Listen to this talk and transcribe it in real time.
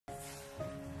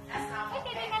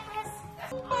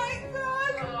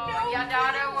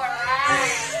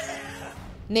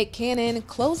Nick Cannon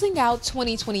closing out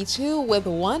 2022 with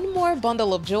one more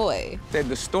bundle of joy. Said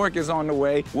the stork is on the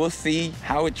way. We'll see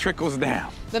how it trickles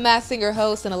down. The Masked Singer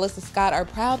host and Alyssa Scott are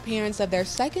proud parents of their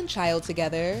second child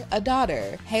together, a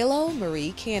daughter, Halo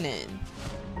Marie Cannon.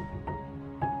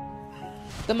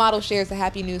 The model shares the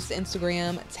happy news to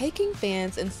Instagram, taking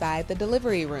fans inside the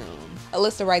delivery room.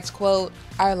 Alyssa writes, quote,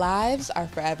 "Our lives are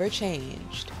forever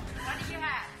changed." What do you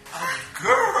have? A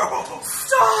girl!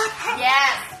 Stop!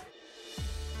 Yes!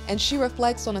 And she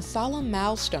reflects on a solemn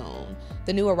milestone.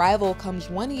 The new arrival comes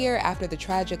 1 year after the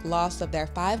tragic loss of their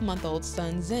 5-month-old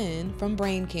son, Zen, from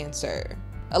brain cancer.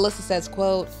 Alyssa says,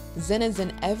 quote, "Zen is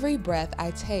in every breath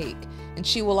I take, and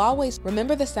she will always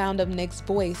remember the sound of Nick's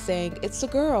voice saying, 'It's a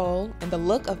girl,' and the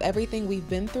look of everything we've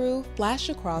been through flash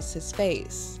across his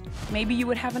face." Maybe you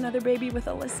would have another baby with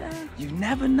Alyssa? You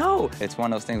never know. It's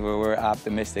one of those things where we're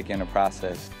optimistic in the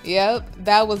process. Yep,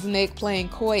 that was Nick playing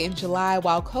coy in July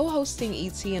while co-hosting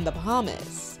ET in the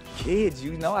Bahamas. Kids,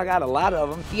 you know I got a lot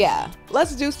of them. Yeah,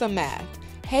 let's do some math.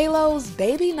 Halo's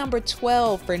baby number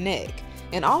 12 for Nick,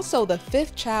 and also the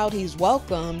 5th child he's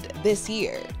welcomed this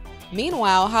year.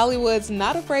 Meanwhile, Hollywood's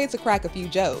not afraid to crack a few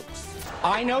jokes.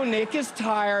 I know Nick is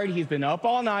tired. He's been up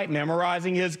all night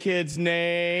memorizing his kids'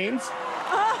 names.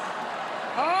 Whoa.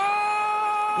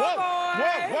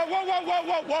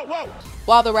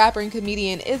 While the rapper and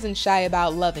comedian isn't shy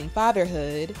about loving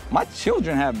fatherhood, My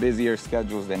children have busier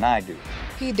schedules than I do.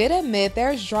 he did admit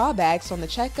there's drawbacks on the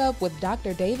checkup with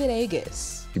Dr. David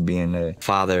Agus. Being a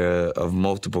father of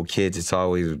multiple kids, it's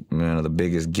always the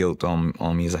biggest guilt on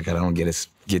me is like I don't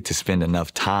get to spend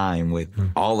enough time with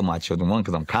all of my children. One,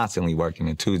 because I'm constantly working,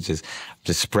 and two, just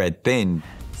spread thin.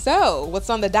 So, what's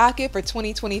on the docket for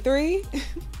 2023?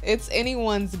 It's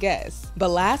anyone's guess. But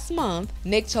last month,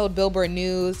 Nick told Billboard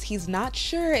News he's not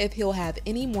sure if he'll have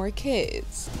any more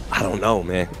kids. I don't know,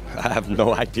 man. I have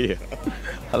no idea.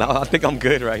 I think I'm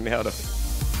good right now, though.